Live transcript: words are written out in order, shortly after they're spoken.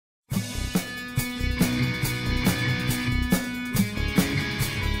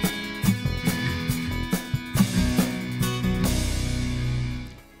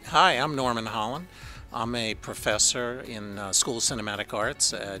Hi, I'm Norman Hollyn. I'm a professor in School of Cinematic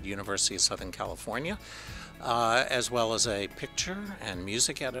Arts at University of Southern California, as well as a picture and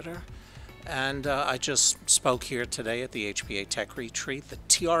music editor. And I just spoke here today at the HPA Tech Retreat, the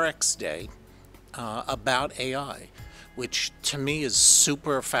TRX Day, about AI, which to me is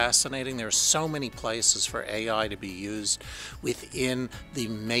super fascinating. There are so many places for AI to be used within the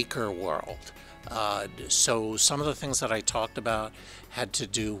maker world. So some of the things that I talked about had to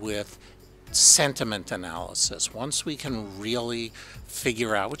do with sentiment analysis. Once we can really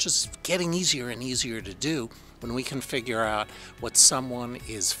figure out, which is getting easier and easier to do, when we can figure out what someone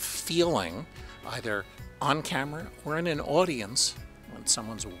is feeling, either on camera or in an audience, when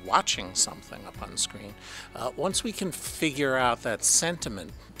someone's watching something up on screen, once we can figure out that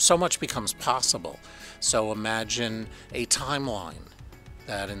sentiment, so much becomes possible. So imagine a timeline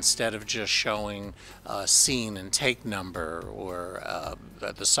that instead of just showing a scene and take number or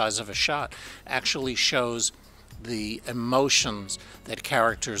the size of a shot, actually shows the emotions that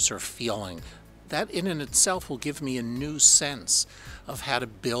characters are feeling. That in and itself will give me a new sense of how to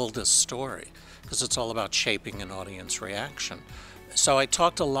build a story, because it's all about shaping an audience reaction. So I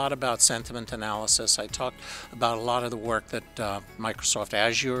talked a lot about sentiment analysis. I talked about a lot of the work that Microsoft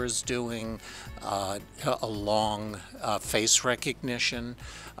Azure is doing along face recognition.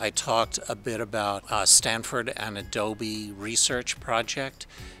 I talked a bit about Stanford and Adobe research project,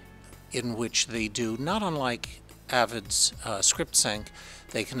 in which they do, not unlike Avid's script sync,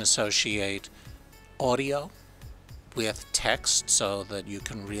 they can associate audio with text so that you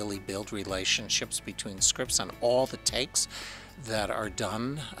can really build relationships between scripts and all the takes that are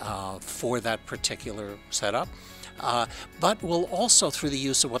done for that particular setup, but will also, through the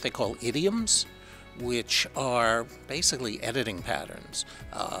use of what they call idioms, which are basically editing patterns,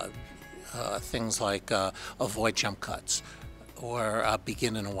 things like avoid jump cuts or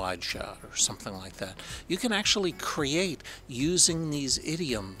begin in a wide shot or something like that. You can actually create, using these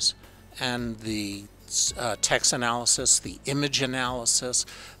idioms and the text analysis, the image analysis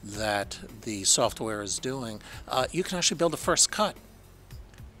that the software is doing, you can actually build a first cut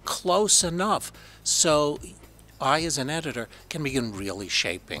close enough so I, as an editor, can begin really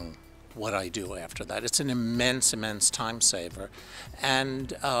shaping what I do after that. It's an immense time saver,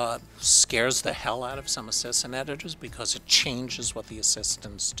 and scares the hell out of some assistant editors, because it changes what the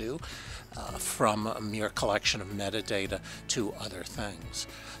assistants do from a mere collection of metadata to other things.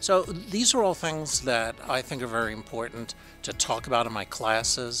 So these are all things that I think are very important to talk about in my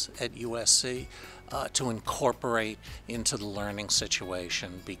classes at USC, to incorporate into the learning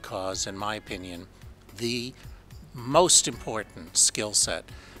situation, because in my opinion, the most important skill set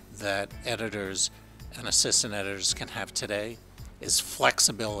that editors and assistant editors can have today is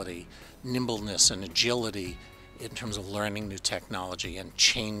flexibility, nimbleness, and agility in terms of learning new technology and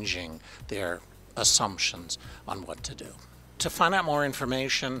changing their assumptions on what to do. To find out more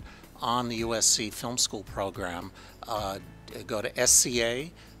information on the USC Film School program, go to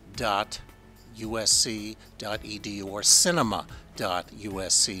sca.usc.edu or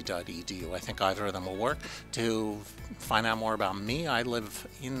cinema.usc.edu. I think either of them will work. To find out more about me, I live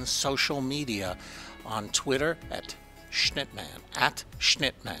in social media on Twitter at Schnittman,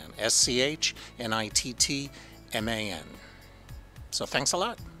 @Schnittman, SCHNITTMAN. So thanks a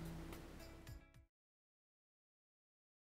lot.